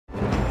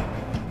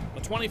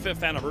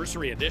25th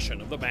anniversary edition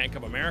of the Bank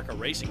of America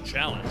Racing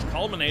Challenge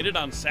culminated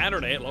on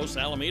Saturday at Los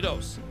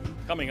Alamitos.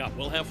 Coming up,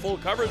 we'll have full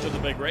coverage of the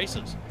big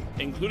races,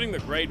 including the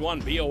Grade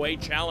 1 BOA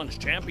Challenge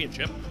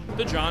Championship,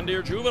 the John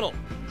Deere Juvenile,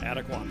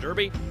 AQHA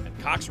Derby, and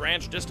Cox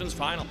Ranch Distance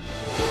Final.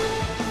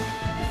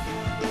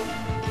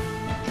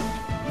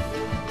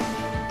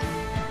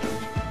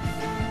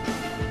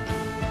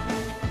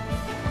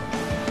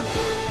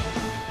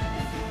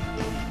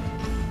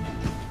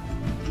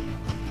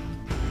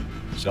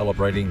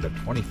 Celebrating the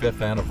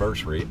 25th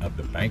anniversary of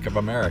the Bank of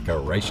America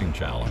Racing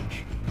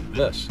Challenge.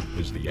 This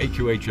is the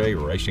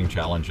AQHA Racing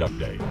Challenge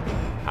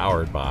Update,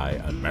 powered by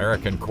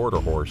American Quarter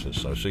Horse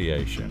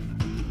Association.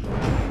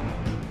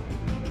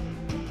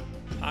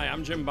 Hi,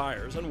 I'm Jim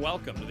Byers, and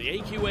welcome to the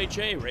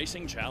AQHA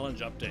Racing Challenge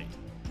Update.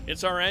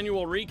 It's our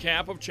annual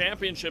recap of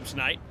Championships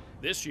Night,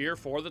 this year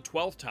for the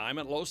 12th time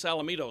at Los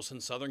Alamitos in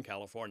Southern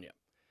California.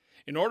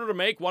 In order to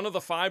make one of the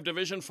 5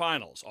 division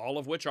finals, all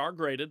of which are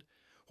graded,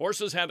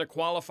 horses had to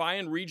qualify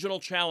in regional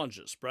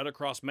challenges spread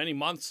across many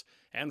months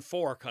and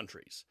 4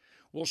 countries.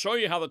 We'll show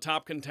you how the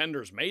top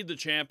contenders made the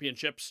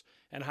championships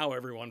and how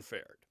everyone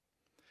fared.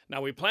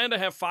 Now, we plan to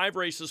have 5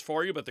 races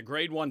for you, but the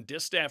Grade 1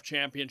 Distaff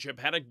Championship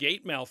had a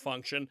gate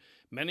malfunction.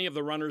 Many of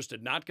the runners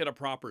did not get a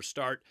proper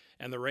start,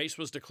 and the race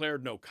was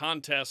declared no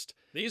contest.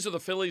 These are the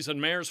fillies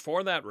and mares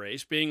for that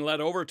race, being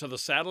led over to the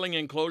saddling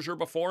enclosure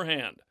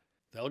beforehand.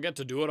 They'll get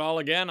to do it all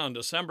again on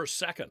December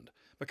 2nd,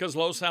 because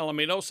Los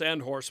Alamitos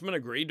and Horsemen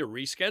agreed to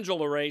reschedule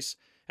the race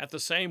at the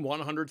same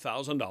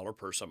 $100,000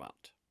 purse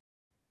amount.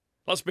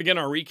 Let's begin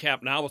our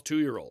recap now with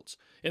 2-year-olds.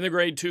 In the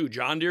Grade 2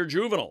 John Deere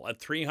Juvenile at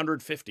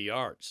 350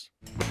 yards.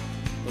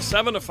 The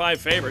 7-5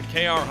 favorite,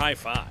 KR High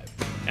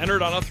 5,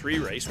 entered on a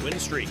 3-race win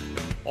streak,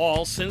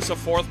 all since a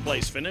 4th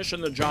place finish in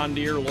the John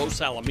Deere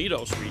Los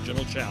Alamitos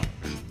Regional Challenge.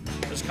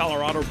 This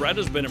Colorado bred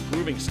has been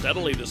improving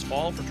steadily this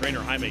fall for trainer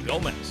Jaime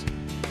Gomez,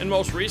 and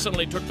most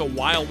recently took the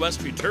Wild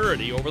West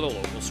Futurity over the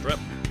local strip.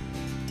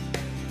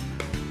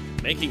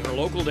 Making her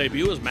local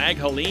debut is Mag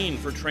Helene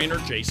for trainer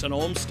Jason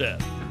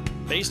Olmstead.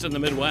 Based in the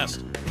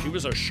Midwest, she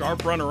was a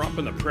sharp runner-up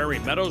in the Prairie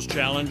Meadows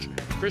Challenge.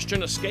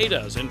 Christian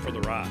Escada is in for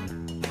the ride.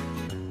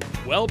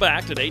 Well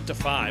backed at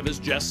 8-5 is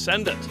Jess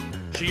Send It.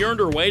 She earned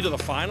her way to the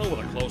final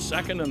with a close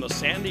second in the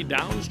Sandy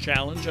Downs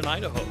Challenge in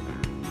Idaho.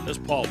 This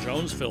Paul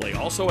Jones filly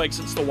also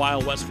exits the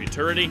Wild West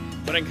Futurity,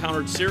 but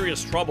encountered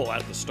serious trouble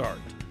at the start.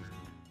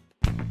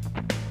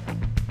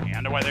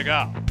 And away they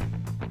go.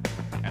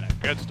 And a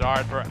good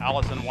start for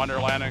Allison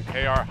Wonderland and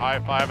KR High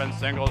 5 and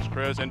Singles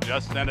Cruise, and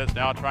Just Send is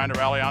now trying to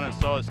rally on, and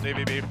so is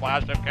Stevie B.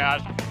 Flash of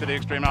Cash to the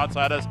extreme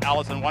outside is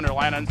Allison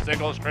Wonderland and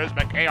Singles Cruise,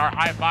 but KR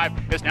High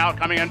 5 is now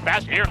coming in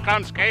fast. Here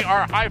comes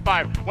KR High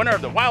 5, winner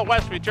of the Wild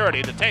West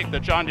Futurity, to take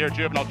the John Deere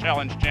Juvenile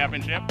Challenge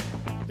Championship.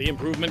 The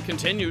improvement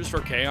continues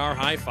for KR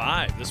High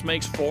 5. This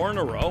makes 4 in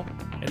a row,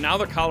 and now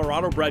the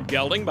Colorado bred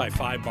gelding by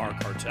 5 Bar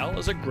Cartel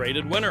is a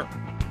graded winner.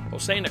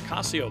 Jose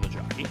Nicasio, the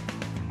jockey.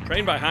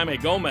 Trained by Jaime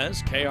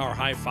Gomez, KR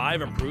High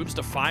 5 improves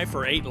to 5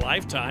 for 8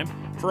 lifetime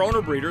for owner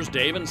breeders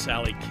Dave and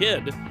Sally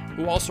Kidd,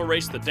 who also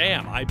raced the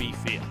Dam IB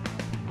Fiat.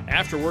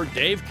 Afterward,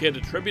 Dave Kidd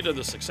attributed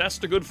the success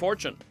to good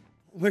fortune.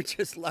 We're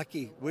just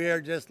lucky. We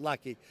are just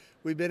lucky.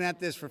 We've been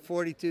at this for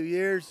 42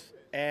 years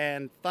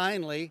and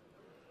finally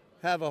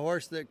have a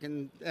horse that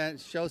can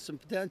show some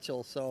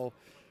potential. So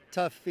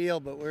tough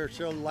field, but we're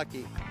sure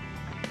lucky.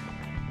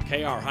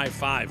 KR High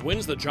 5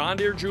 wins the John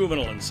Deere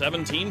Juvenile in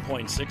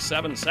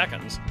 17.67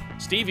 seconds.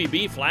 Stevie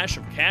B. Flash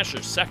of Cash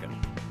is second,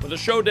 with a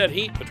show-dead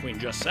heat between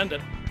Just Send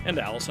It and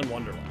Allison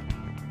Wonderland.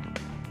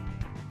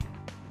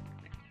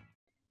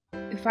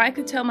 If I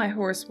could tell my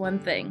horse one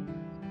thing,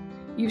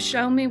 you've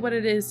shown me what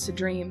it is to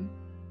dream.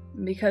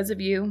 And because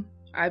of you,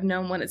 I've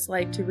known what it's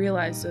like to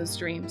realize those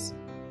dreams.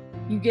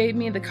 You gave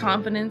me the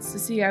confidence to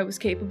see I was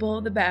capable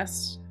of the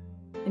best,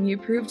 and you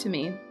proved to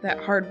me that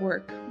hard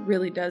work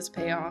really does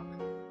pay off.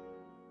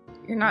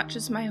 You're not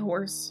just my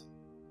horse.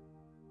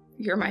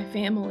 You're my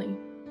family.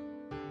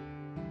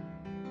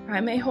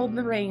 I may hold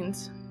the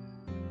reins,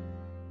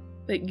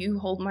 but you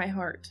hold my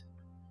heart.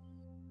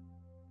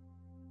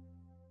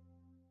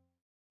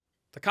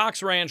 The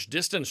Cox Ranch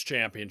Distance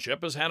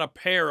Championship has had a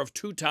pair of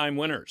 2-time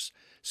winners,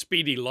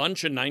 Speedy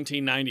Lunch in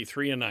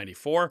 1993 and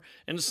 94,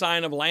 and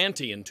Sign of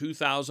Lanty in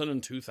 2000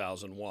 and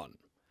 2001.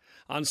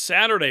 On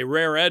Saturday,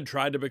 Rare Ed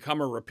tried to become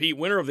a repeat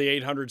winner of the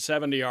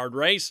 870-yard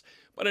race,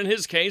 but in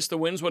his case, the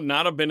wins would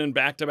not have been in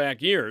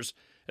back-to-back years,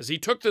 as he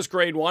took this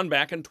Grade 1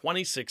 back in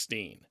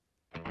 2016.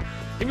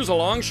 He was a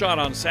long shot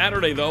on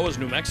Saturday, though, as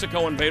New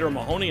Mexico Invader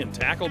Mahoney in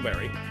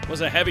Tackleberry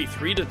was a heavy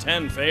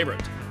 3-10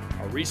 favorite.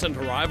 A recent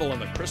arrival in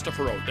the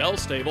Christopher Odell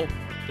stable,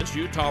 this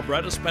Utah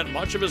bred has spent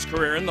much of his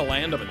career in the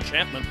land of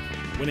enchantment,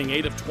 winning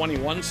 8 of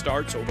 21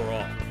 starts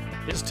overall.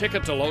 His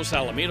ticket to Los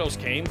Alamitos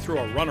came through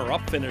a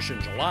runner-up finish in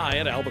July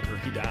at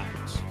Albuquerque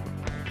Downs.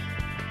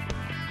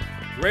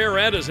 Rare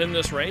Ed is in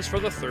this race for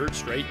the 3rd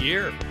straight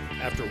year.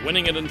 After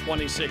winning it in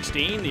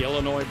 2016, the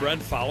Illinois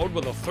bred followed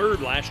with a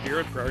 3rd last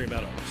year at Prairie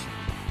Meadows.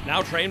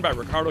 Now trained by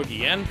Ricardo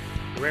Guillen,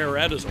 Rare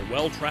Ed is a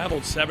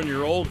well-traveled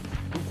 7-year-old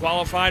who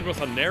qualified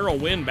with a narrow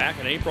win back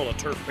in April at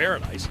Turf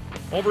Paradise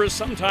over his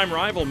sometime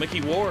rival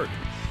Mickey Ward.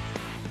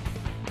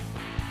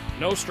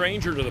 No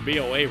stranger to the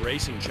BOA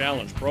Racing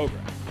Challenge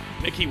program,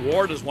 Mickey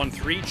Ward has won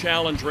 3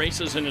 challenge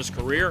races in his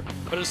career,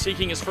 but is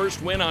seeking his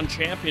first win on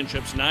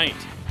championships night.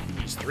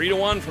 He's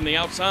 3-1 from the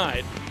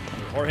outside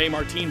under Jorge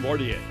Martin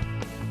Bordier.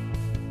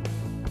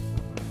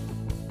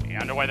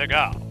 And away they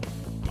go.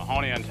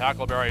 Mahoney and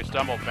Tackleberry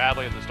stumbled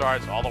badly at the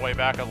starts, all the way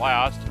back at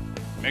last.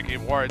 Mickey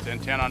Ward's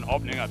intent on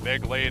opening a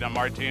big lead on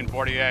Martin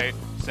Bordier,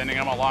 sending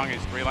him along.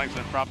 He's 3 lengths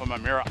in front from a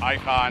Mirror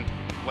Icon.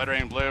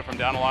 Glittering Blue from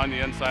down along the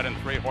inside and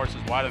 3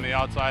 horses wide on the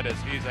outside as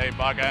he's a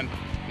buggin'.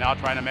 Now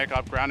trying to make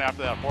up ground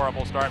after that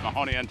horrible start,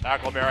 Mahoney and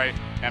Tackleberry.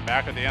 And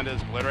back at the end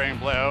is Glittering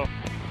Blue.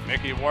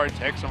 Mickey Ward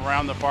takes him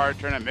around the far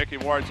turn, and Mickey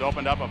Ward's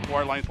opened up a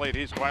 4-length lead.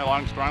 He's going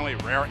along strongly.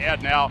 Rare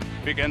Ed now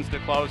begins to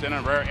close in,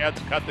 and Rare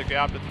Ed's cut the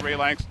gap to 3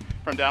 lengths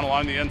from down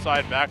along the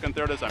inside. Back in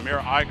third is a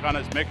Mirror Icon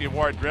as Mickey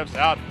Ward drifts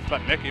out,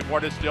 but Mickey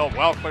Ward is still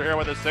well clear here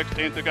with a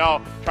 16th to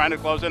go. Trying to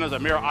close in as a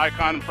Mirror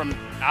Icon from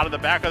out of the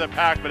back of the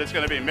pack, but it's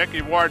going to be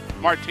Mickey Ward,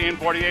 Martin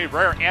Bordier.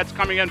 Rare Ed's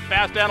coming in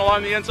fast down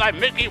along the inside.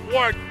 Mickey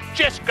Ward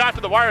just got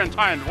to the wire in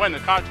time to win the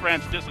Cox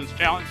Ranch Distance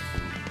Challenge.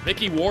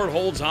 Mickey Ward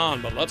holds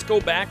on, but let's go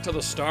back to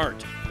the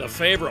start. The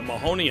favorite,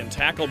 Mahoney and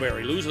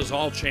Tackleberry, loses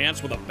all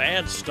chance with a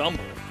bad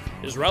stumble,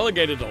 is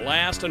relegated to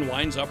last and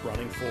winds up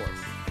running 4th.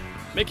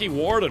 Mickey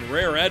Ward and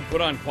Rare Ed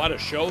put on quite a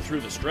show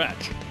through the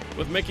stretch,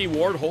 with Mickey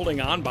Ward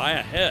holding on by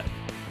a head.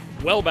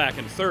 Well back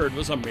in third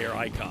was a Mirror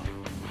Icon.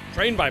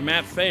 Trained by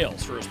Matt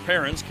Fales for his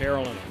parents,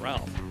 Carolyn and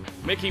Ralph,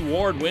 Mickey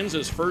Ward wins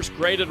his first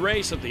graded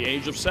race at the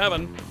age of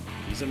 7.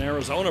 He's an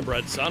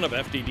Arizona-bred son of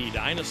FDD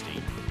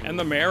Dynasty, and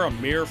the mare a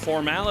mere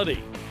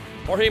formality.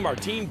 Jorge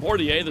Martin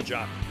Bordier the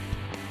jockey.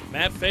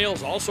 Matt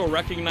Fales also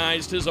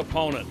recognized his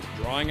opponent,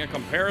 drawing a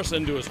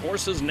comparison to his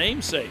horse's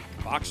namesake,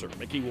 boxer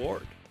Mickey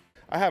Ward.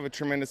 I have a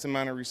tremendous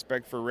amount of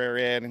respect for Rare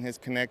Ed and his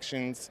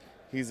connections.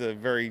 He's a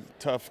very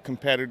tough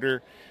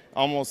competitor,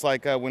 almost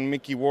like when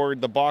Mickey Ward,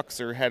 the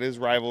boxer, had his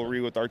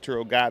rivalry with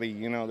Arturo Gatti.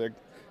 You know, they're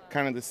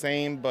kind of the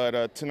same,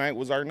 but tonight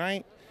was our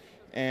night,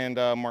 and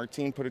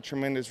Martin put a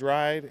tremendous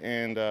ride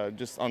and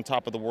just on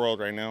top of the world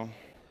right now.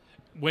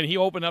 When he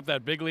opened up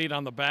that big lead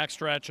on the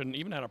backstretch and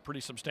even had a pretty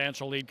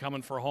substantial lead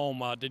coming for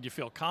home, did you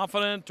feel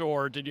confident,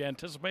 or did you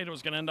anticipate it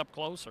was going to end up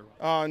closer?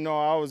 No,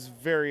 I was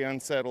very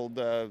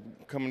unsettled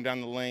coming down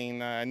the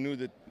lane. I knew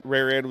that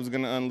Rare Ed was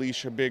going to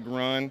unleash a big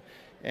run,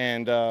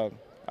 and I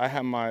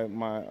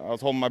was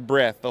holding my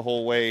breath the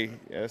whole way.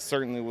 It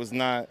certainly was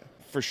not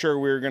for sure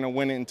we were going to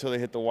win it until they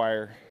hit the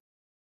wire.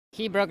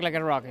 He broke like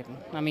a rocket.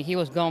 I mean, he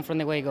was gone from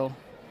the wake-go.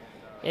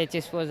 It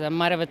just was a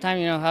matter of time,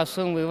 you know, how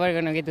soon we were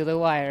going to get to the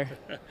wire.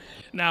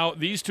 Now,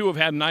 these two have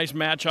had nice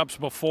matchups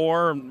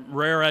before.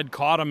 Rare Ed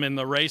caught him in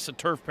the race at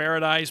Turf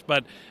Paradise,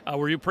 but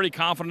were you pretty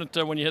confident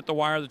when you hit the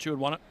wire that you had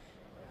won it?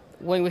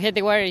 When we hit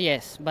the wire,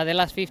 yes. But the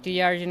last 50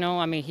 yards, you know,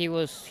 I mean,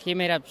 he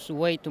made up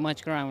way too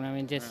much ground. I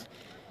mean, just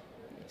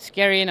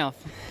scary enough.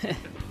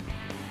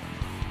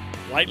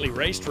 Lightly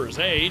raced for his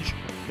age,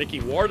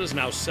 Mickey Ward is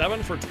now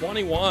 7 for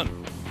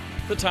 21.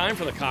 The time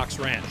for the Cox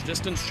Ranch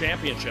Distance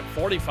Championship,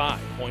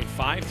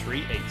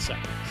 45.538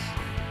 seconds.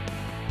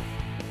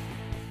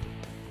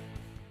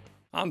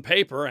 On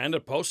paper and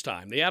at post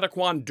time, the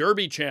Adequan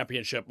Derby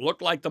Championship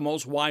looked like the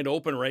most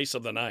wide-open race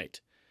of the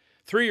night.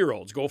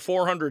 3-year-olds go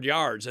 400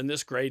 yards in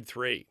this Grade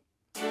 3.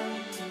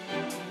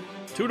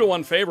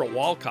 2-1 favorite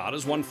Walcott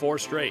has won 4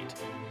 straight.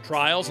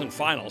 Trials and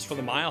finals for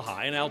the Mile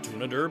High and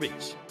Altoona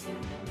Derbies.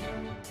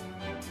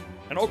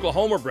 An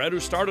Oklahoma bred who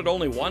started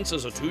only once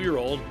as a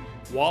 2-year-old,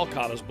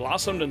 Walcott has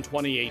blossomed in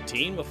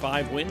 2018 with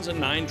 5 wins and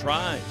 9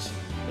 tries.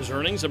 His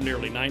earnings of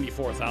nearly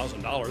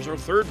 $94,000 are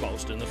third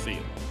most in the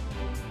field.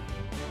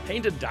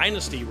 Painted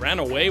Dynasty ran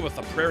away with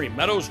the Prairie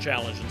Meadows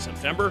Challenge in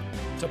September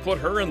to put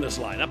her in this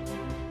lineup.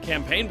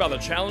 Campaigned by the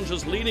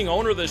Challenge's leading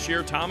owner this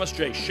year, Thomas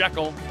J.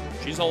 Shekel,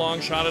 she's a long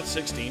shot at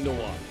 16-1.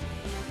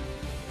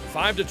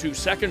 5-2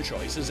 second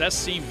choice is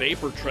SC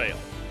Vapor Trail.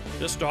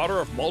 This daughter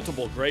of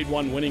multiple Grade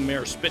 1 winning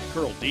mare Spit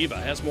Curl Diva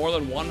has more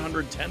than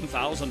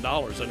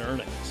 $110,000 in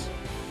earnings.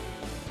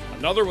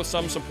 Another with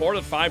some support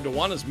at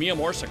 5-1 is Mi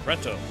Amor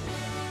Secreto,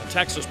 a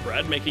Texas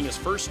bred making his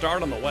first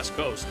start on the West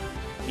Coast.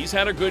 He's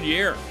had a good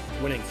year,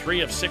 winning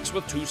 3 of 6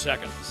 with 2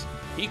 seconds.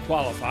 He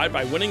qualified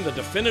by winning the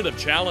definitive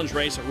challenge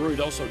race at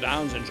Ruidoso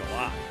Downs in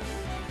July.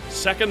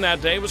 Second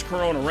that day was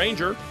Corona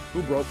Ranger,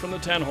 who broke from the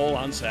 10-hole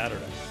on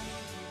Saturday.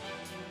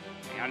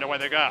 And away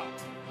they go.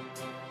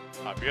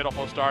 A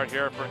beautiful start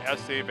here for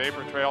SC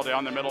Vapor Trail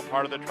down the middle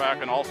part of the track,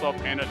 and also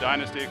Painted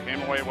Dynasty came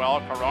away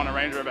well. Corona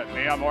Ranger, but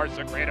Mi Amor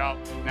Secreto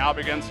now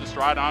begins to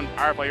stride on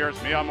powerfully.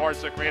 Here's Mi Amor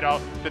Secreto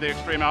to the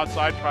extreme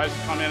outside, tries to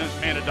come in as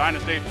Painted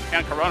Dynasty,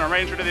 and Corona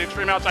Ranger to the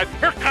extreme outside.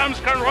 Here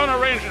comes Corona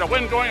Ranger, the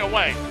win going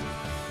away.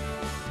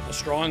 A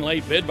strong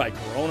late bid by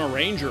Corona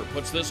Ranger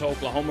puts this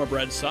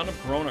Oklahoma-bred son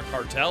of Corona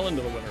Cartel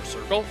into the winner's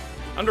circle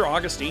under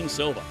Augustine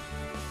Silva.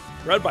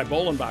 Bred by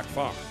Bolenbach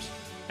Farms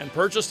and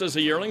purchased as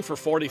a yearling for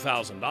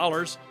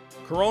 $40,000,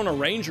 Corona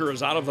Ranger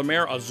is out of the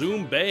mare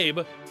Azum Babe,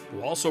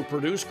 who also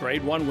produced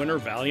Grade 1 winner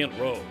Valiant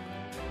Rogue.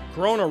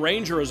 Corona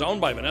Ranger is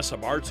owned by Vanessa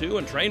Bartu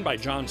and trained by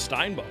John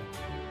Steinbo,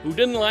 who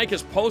didn't like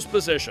his post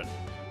position,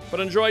 but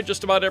enjoyed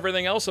just about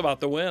everything else about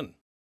the win.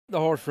 The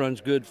horse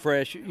runs good,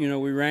 fresh. You know,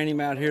 we ran him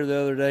out here the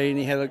other day, and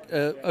he had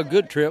a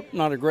good trip,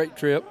 not a great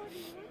trip,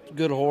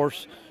 good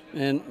horse,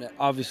 and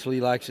obviously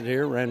he likes it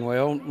here, ran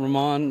well.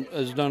 Ramon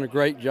has done a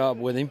great job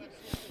with him,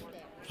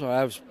 so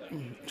I was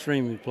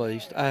extremely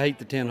pleased. I hate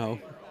the 10-hole.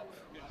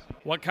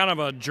 What kind of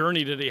a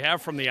journey did he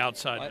have from the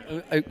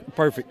outside?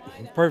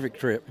 Perfect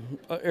trip.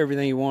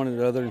 Everything he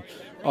wanted other than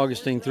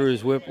Augustine threw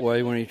his whip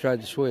away when he tried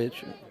to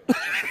switch.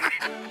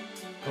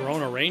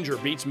 Corona Ranger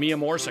beats Mi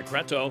Amor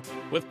Secreto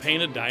with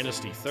Painted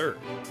Dynasty third.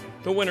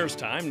 The winner's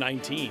time,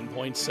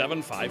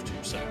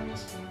 19.752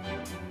 seconds.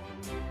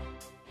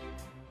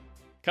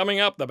 Coming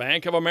up, the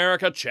Bank of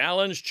America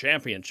Challenge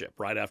Championship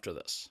right after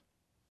this.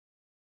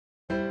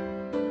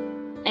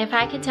 If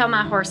I could tell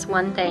my horse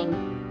one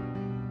thing,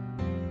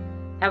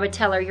 I would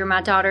tell her you're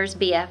my daughter's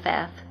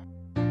BFF.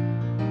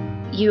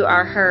 You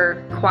are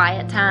her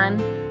quiet time,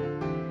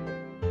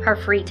 her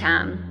free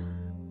time.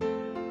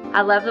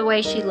 I love the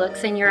way she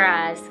looks in your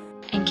eyes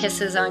and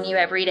kisses on you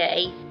every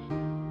day.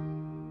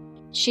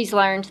 She's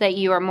learned that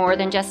you are more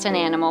than just an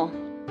animal.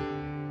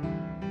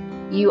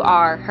 You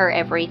are her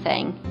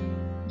everything.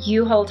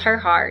 You hold her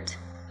heart,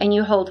 and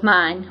you hold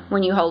mine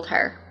when you hold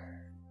her.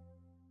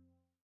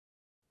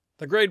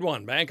 The Grade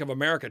 1 Bank of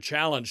America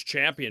Challenge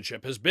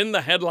Championship has been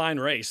the headline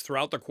race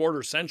throughout the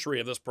quarter century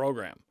of this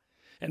program,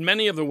 and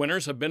many of the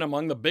winners have been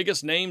among the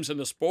biggest names in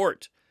the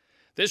sport.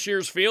 This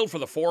year's field for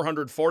the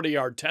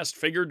 440-yard test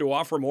figured to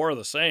offer more of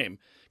the same,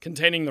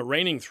 containing the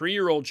reigning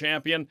 3-year-old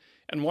champion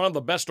and one of the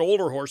best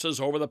older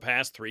horses over the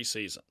past 3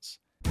 seasons.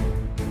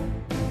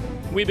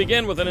 We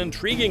begin with an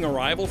intriguing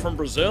arrival from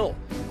Brazil,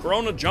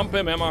 Corona Jump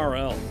Him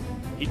MRL.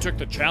 He took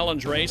the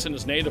challenge race in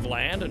his native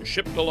land and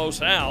shipped to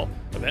Los Al,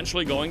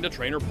 eventually going to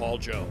trainer Paul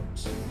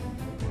Jones.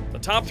 The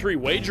top 3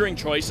 wagering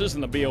choices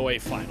in the BOA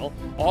final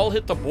all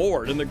hit the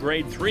board in the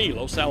Grade 3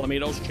 Los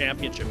Alamitos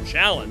Championship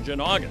Challenge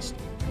in August.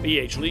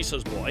 B.H.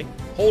 Lisa's Boy,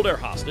 Hold Air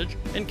Hostage,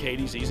 and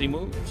Katie's Easy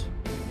Moves.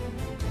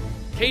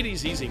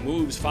 Katie's Easy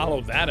Moves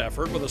followed that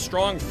effort with a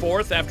strong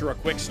 4th after a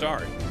quick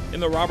start in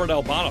the Robert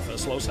L.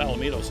 Boniface Los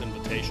Alamitos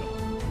Invitational.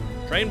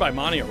 Trained by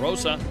Mania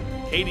Rosa,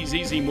 Katie's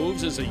Easy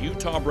Moves is a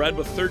Utah bred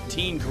with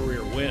 13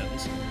 career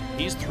wins.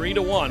 He's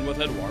 3-1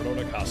 with Eduardo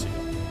Nicasio.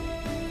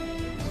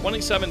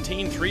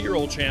 2017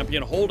 3-year-old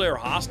champion Hold Air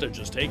Hostage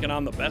has taken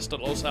on the best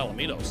at Los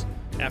Alamitos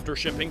after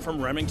shipping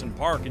from Remington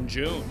Park in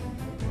June.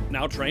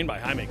 Now trained by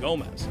Jaime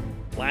Gomez.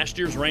 Last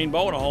year's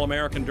Rainbow and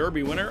All-American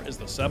Derby winner is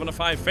the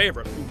 7-5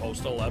 favorite from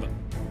Post 11.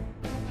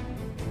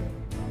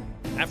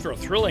 After a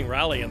thrilling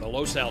rally in the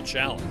Los Al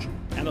Challenge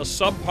and a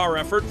subpar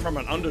effort from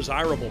an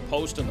undesirable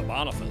post in the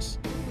Boniface,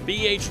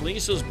 B.H.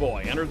 Lisa's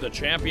Boy entered the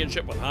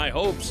championship with high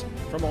hopes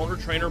from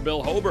owner-trainer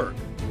Bill Hoberg.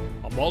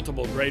 A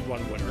multiple Grade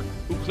 1 winner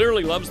who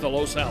clearly loves the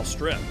Los Al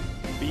Strip,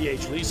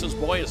 B.H. Lisa's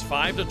Boy is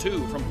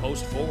 5-2 from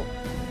Post 4.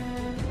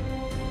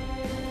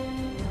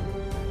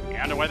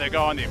 And away they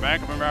go in the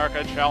Bank of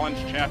America Challenge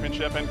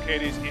Championship, and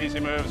Katie's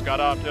Easy Moves got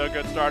off to a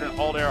good start and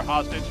Hold Air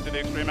Hostage to the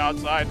extreme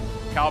outside.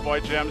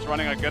 Cowboy Jim's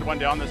running a good one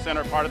down the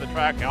center part of the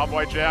track.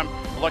 Cowboy Jim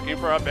looking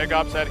for a big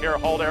upset here.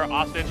 Hold Air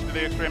Hostage to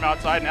the extreme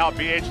outside. Now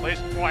B.H.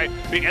 Lisa's Boy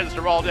begins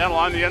to roll down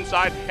along the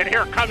inside, and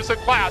here comes the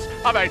class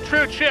of a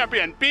true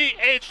champion.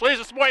 B.H.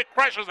 Lisa's Boy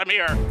crushes him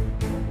here.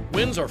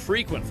 Wins are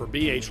frequent for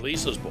B.H.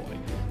 Lisa's Boy,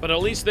 but at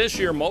least this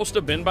year most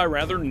have been by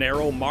rather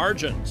narrow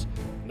margins.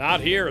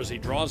 Not here as he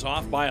draws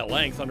off by a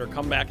length under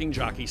comebacking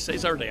jockey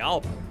Cesar de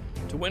Alba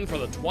to win for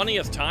the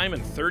 20th time in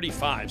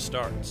 35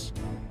 starts.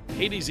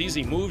 Katie's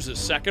Easy Moves is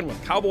second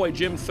with Cowboy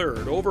Jim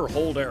third over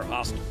Hold Air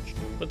Hostage.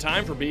 The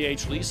time for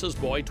B.H. Lisa's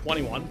Boy,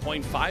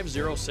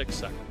 21.506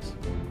 seconds.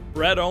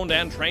 Bred, owned,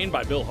 and trained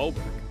by Bill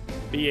Hoberg.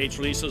 B.H.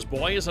 Lisa's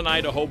Boy is an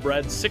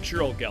Idaho-bred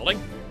 6-year-old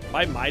gelding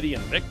by Mighty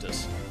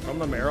Invictus from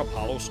the mare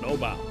Apollo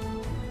Snowbound.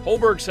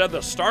 Hoberg said the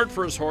start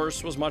for his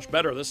horse was much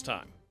better this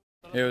time.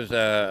 It was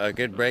a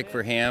good break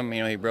for him.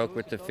 You know, he broke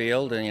with the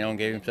field and,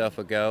 gave himself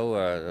a go.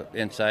 The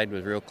inside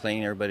was real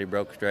clean. Everybody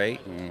broke straight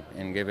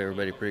and gave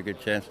everybody a pretty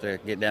good chance to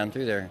get down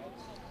through there.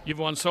 You've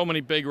won so many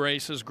big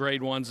races,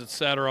 Grade 1s,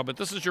 etc., but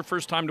this is your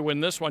first time to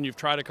win this one. You've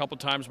tried a couple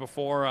times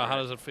before. How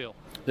does it feel?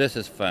 This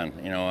is fun.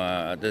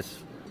 This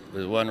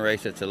was one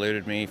race that's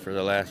eluded me for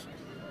the last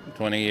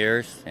 20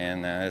 years,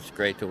 and it's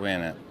great to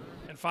win it.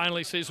 And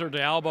finally, Cesar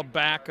de Alba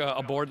back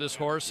aboard this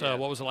horse. What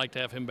was it like to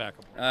have him back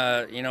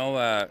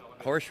aboard?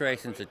 Horse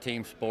racing's a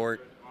team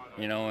sport,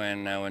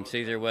 and when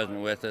Cesar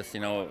wasn't with us,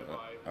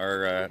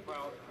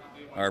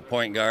 our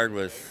point guard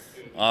was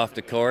off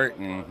the court,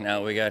 and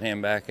now we got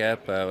him back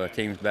up. The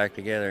team's back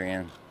together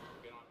again.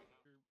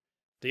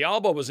 De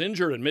Alba was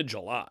injured in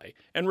mid-July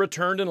and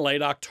returned in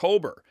late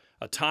October,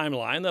 a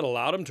timeline that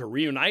allowed him to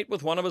reunite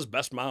with one of his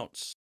best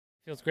mounts.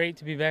 Feels great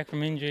to be back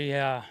from injury.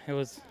 It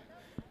was,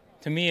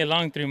 to me, a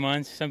long 3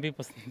 months. Some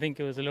people think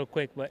it was a little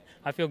quick, but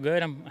I feel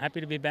good. I'm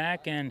happy to be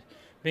back, and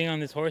being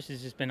on this horse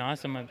has just been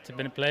awesome. It's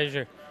been a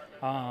pleasure.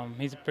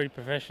 He's a pretty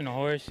professional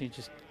horse. He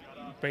just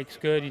breaks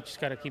good. You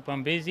just got to keep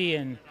on busy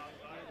and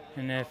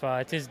And if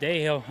it's his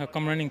day, he'll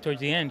come running towards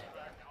the end.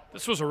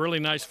 This was a really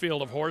nice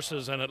field of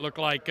horses, and it looked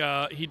like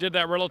he did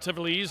that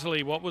relatively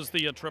easily. What was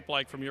the trip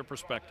like from your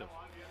perspective?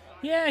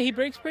 Yeah, he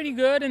breaks pretty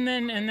good, and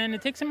then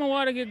it takes him a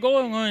while to get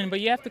going, but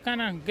you have to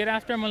kind of get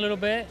after him a little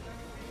bit.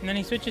 And then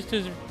he switches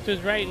to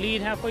his right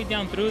lead halfway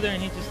down through there,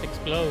 and he just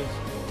explodes.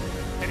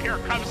 And here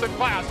comes the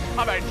class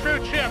of a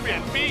true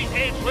champion.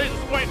 B.H. Lee's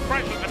Point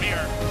crushes him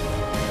here.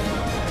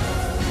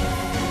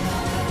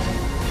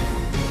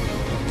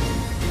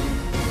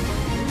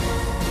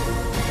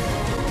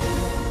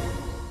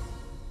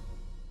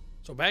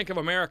 So Bank of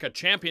America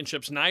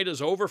Championships night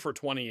is over for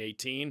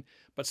 2018,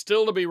 but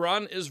still to be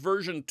run is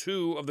version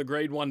 2 of the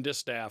Grade 1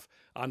 Distaff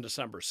on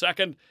December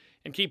 2nd,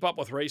 and keep up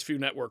with Raceview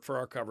Network for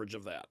our coverage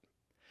of that.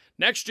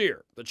 Next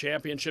year, the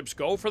championships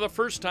go for the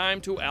first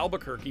time to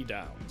Albuquerque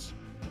Downs.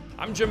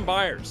 I'm Jim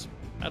Byers.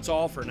 That's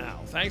all for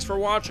now. Thanks for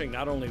watching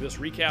not only this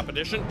recap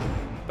edition,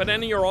 but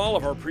any or all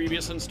of our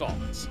previous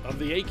installments of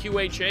the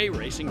AQHA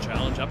Racing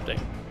Challenge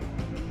Update.